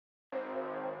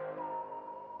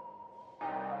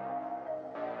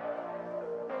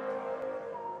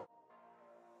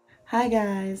Hi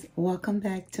guys, welcome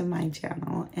back to my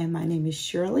channel, and my name is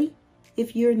Shirley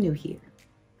if you're new here.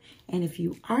 And if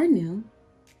you are new,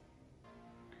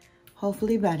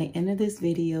 hopefully by the end of this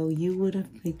video you would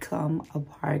have become a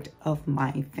part of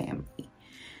my family.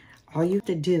 All you have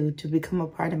to do to become a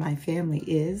part of my family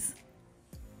is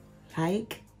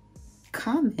like,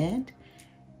 comment,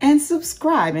 and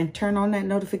subscribe, and turn on that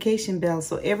notification bell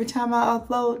so every time I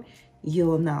upload, you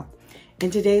will know.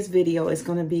 And today's video is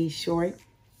going to be short.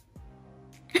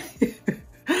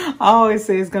 I always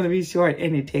say it's going to be short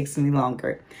and it takes me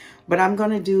longer. But I'm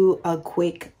going to do a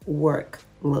quick work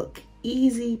look.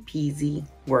 Easy peasy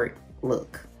work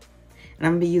look. And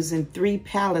I'm going to be using 3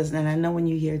 palettes. And I know when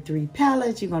you hear 3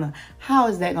 palettes, you're going to, how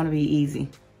is that going to be easy?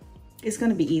 It's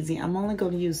going to be easy. I'm only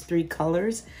going to use 3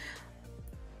 colors.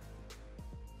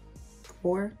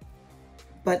 4,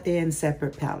 but they're in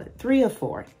separate palette. 3 or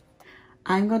 4.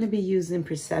 I'm going to be using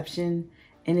Perception,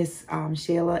 and it's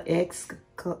Shayla X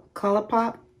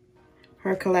Colorpop,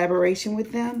 her collaboration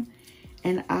with them.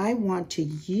 And I want to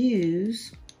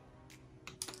use,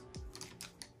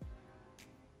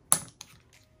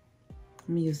 let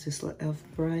me use this little elf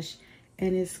brush,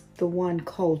 and it's the one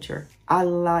Culture. I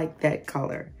like that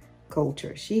color,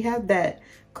 Culture. She had that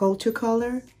Culture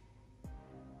color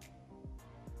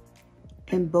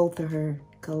in both of her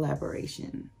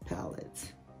collaboration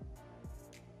palettes.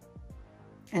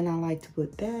 And I like to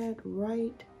put that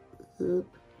right up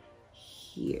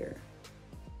here,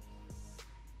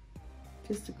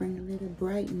 just to bring a little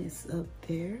brightness up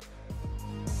there.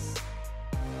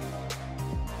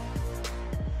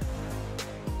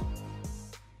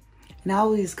 And I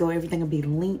always go, everything will be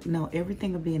linked. No,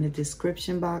 everything will be in the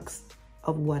description box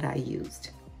of what I used.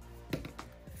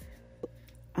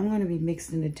 I'm going to be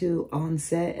mixing the 2 on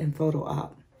set and photo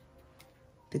op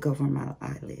to go for my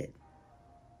eyelid.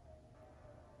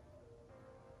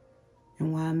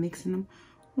 And while I'm mixing them,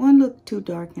 one look too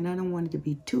dark, and I don't want it to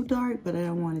be too dark, but I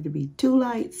don't want it to be too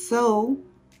light, so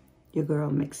your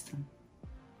girl mixed them.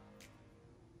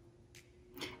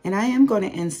 And I am going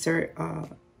to insert a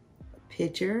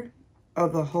picture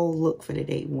of the whole look for the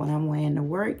day, what I'm wearing to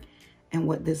work and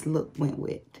what this look went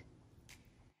with.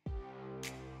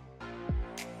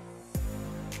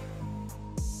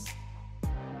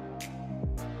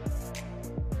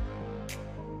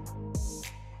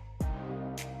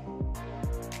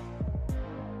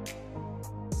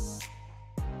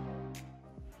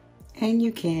 And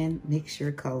you can mix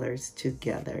your colors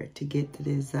together to get the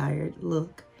desired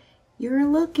look you're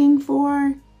looking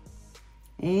for.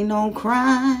 Ain't no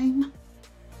crime.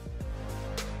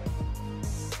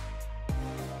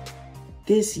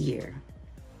 This year,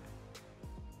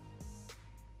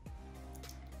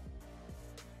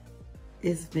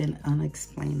 it's been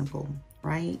unexplainable,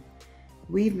 right?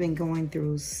 We've been going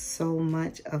through so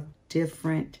much of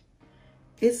different,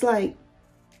 it's like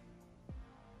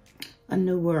a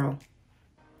new world.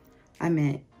 I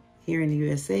mean, here in the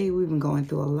USA, we've been going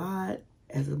through a lot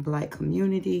as a Black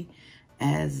community,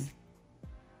 as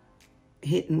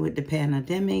hitting with the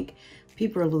pandemic.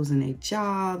 People are losing their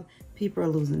job. People are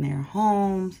losing their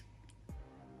homes.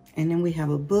 And then we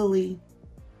have a bully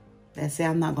that say,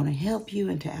 I'm not going to help you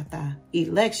until after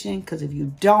election, because if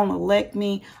you don't elect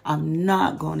me, I'm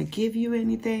not going to give you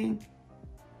anything.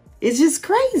 It's just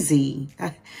crazy.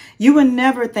 You would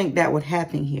never think that would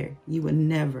happen here. You would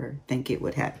never think it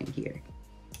would happen here.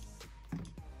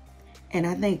 And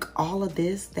I think all of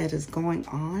this that is going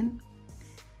on,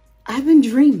 I've been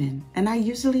dreaming. And I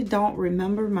usually don't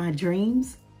remember my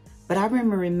dreams, but I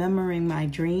remember remembering my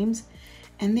dreams,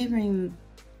 and they were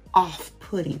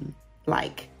off-putting,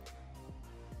 like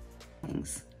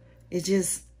things. It's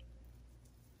just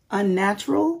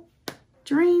unnatural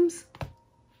dreams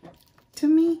to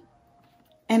me.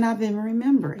 And I've been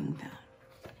remembering them.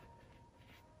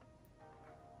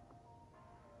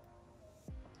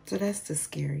 So that's the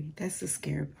scary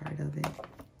part of it.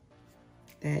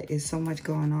 That is so much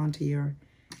going on to your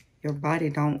body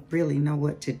don't really know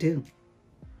what to do.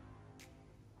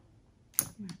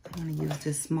 I'm gonna use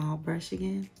this small brush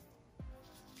again.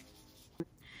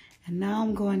 And now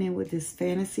I'm going in with this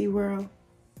fantasy world.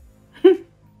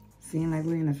 Seeing like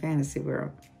we're in a fantasy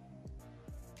world.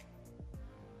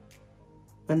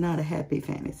 But not a happy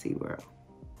fantasy world.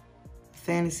 A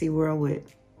fantasy world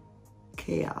with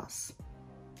chaos,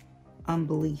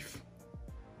 unbelief.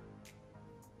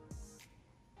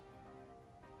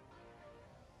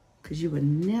 Because you would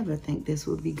never think this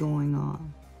would be going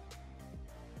on.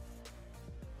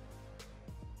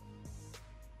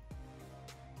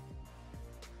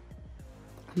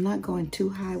 I'm not going too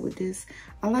high with this.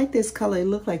 I like this color. It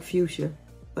looks like fuchsia,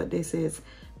 but this is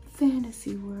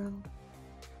fantasy world.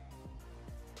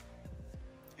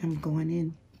 I'm going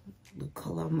in the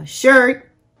color of my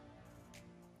shirt.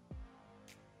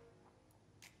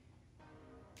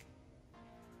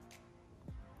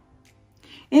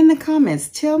 In the comments,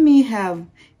 tell me, have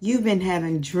you been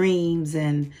having dreams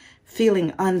and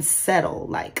feeling unsettled,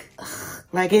 like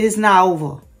it is not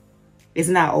over. It's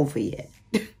not over yet.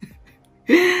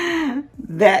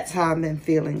 That's how I've been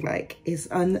feeling. Like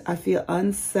I feel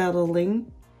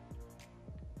unsettling.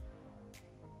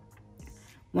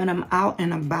 When I'm out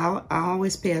and about, I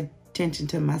always pay attention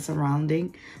to my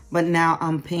surrounding, but now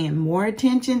I'm paying more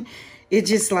attention. It's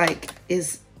just like,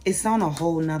 it's on a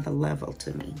whole nother level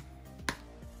to me.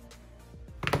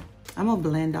 I'm gonna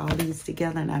blend all these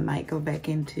together, and I might go back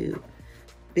into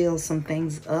build some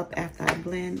things up after I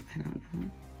blend. I don't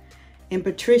know. In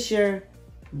Patricia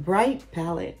Bright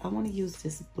palette, I want to use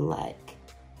this black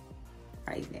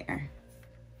right there.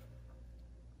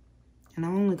 And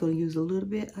I'm only going to use a little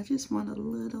bit. I just want a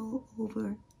little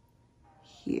over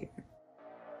here.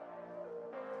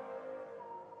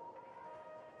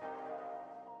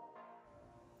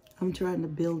 I'm trying to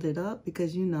build it up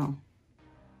because, you know,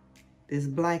 this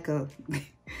black will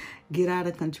get out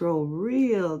of control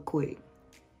real quick.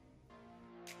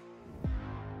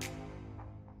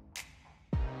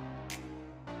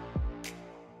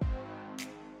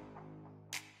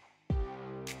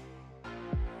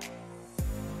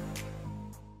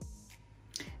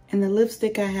 And the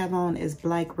lipstick I have on is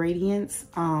Black Radiance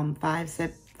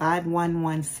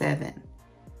 5117.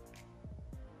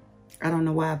 I don't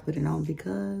know why I put it on,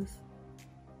 because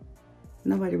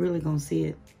nobody really gonna see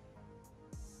it.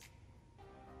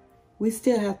 We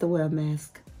still have to wear a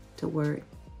mask to work.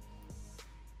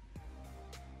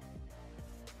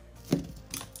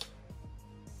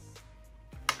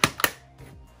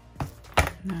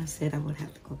 I said I would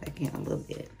have to go back in a little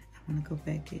bit. I want to go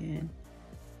back in.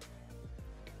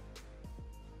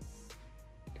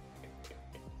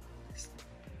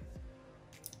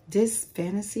 This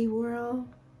Fantasy World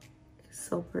is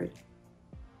so pretty.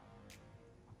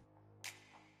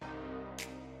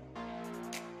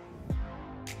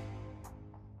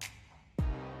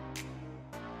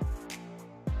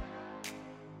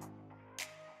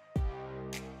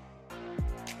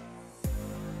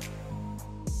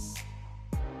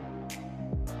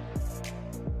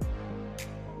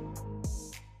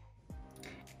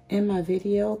 In my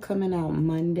video coming out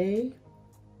Monday,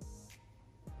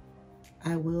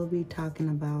 I will be talking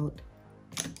about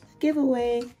a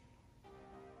giveaway.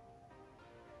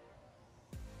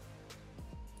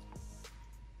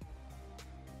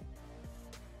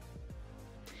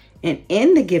 And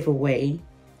in the giveaway,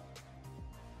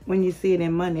 when you see it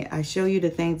in money, I show you the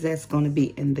things that's going to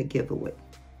be in the giveaway.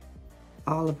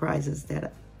 All the prizes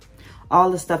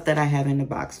all the stuff that I have in the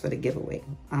box for the giveaway.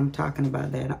 I'm talking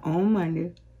about that on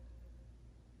Monday.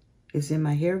 It's in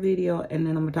my hair video, and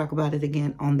then I'm going to talk about it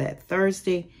again on that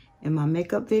Thursday in my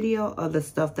makeup video, of the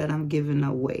stuff that I'm giving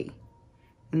away.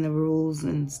 And the rules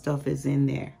and stuff is in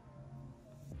there.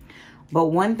 But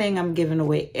one thing I'm giving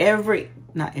away,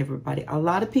 not everybody, a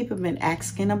lot of people have been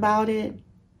asking about it.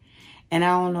 And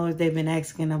I don't know if they've been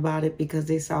asking about it because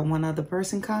they saw one other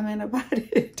person comment about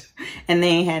it. And they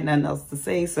ain't had nothing else to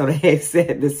say, so they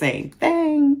said the same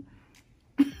thing.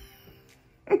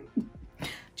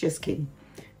 Just kidding.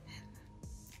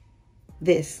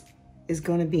 This is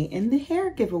going to be in the hair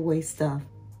giveaway stuff.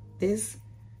 This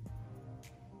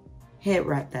head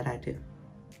wrap that I do.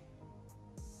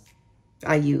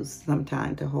 I use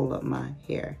sometimes to hold up my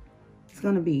hair. It's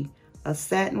going to be a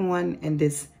satin one and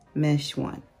this mesh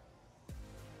one.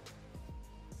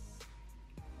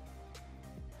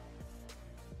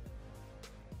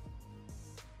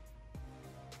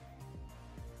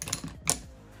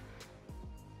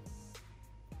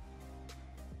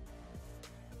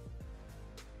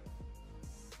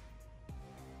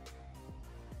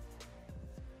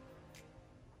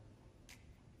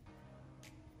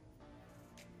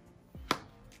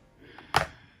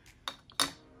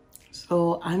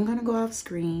 So I'm going to go off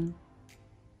screen.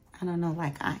 I don't know,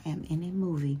 like I am in a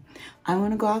movie. I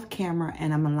want to go off camera,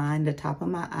 and I'm going to line the top of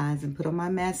my eyes and put on my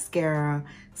mascara,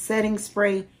 setting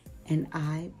spray, and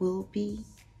I will be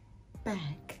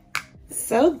back.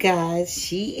 So guys,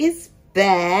 she is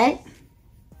back.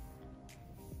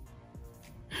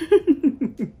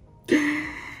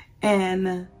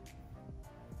 And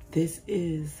this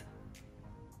is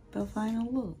the final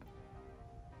look.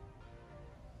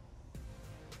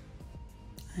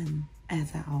 And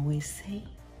as I always say,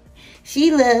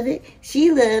 she love it,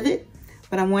 she love it.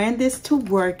 But I'm wearing this to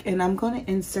work, and I'm going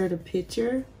to insert a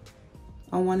picture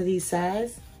on one of these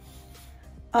sides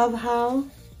of how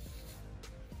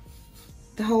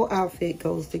the whole outfit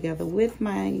goes together with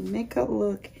my makeup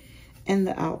look and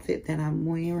the outfit that I'm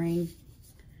wearing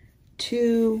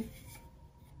to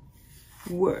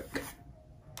work.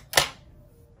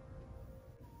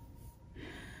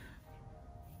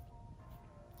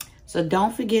 So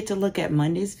don't forget to look at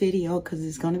Monday's video because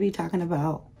it's going to be talking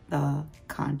about the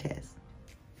contest.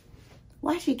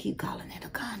 Why should you keep calling it a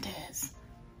contest?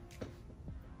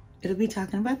 It'll be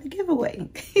talking about the giveaway.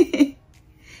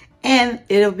 And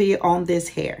it'll be on this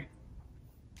hair.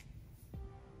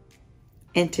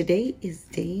 And today is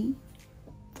day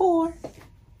 4.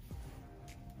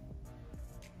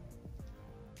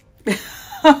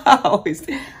 I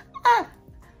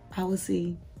will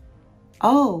see.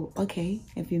 Oh, okay.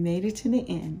 If you made it to the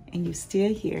end and you're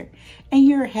still here and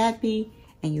you're happy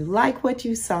and you like what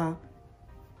you saw,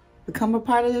 become a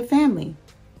part of the family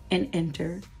and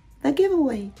enter the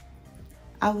giveaway.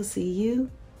 I will see you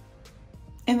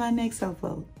in my next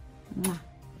upload. Mwah.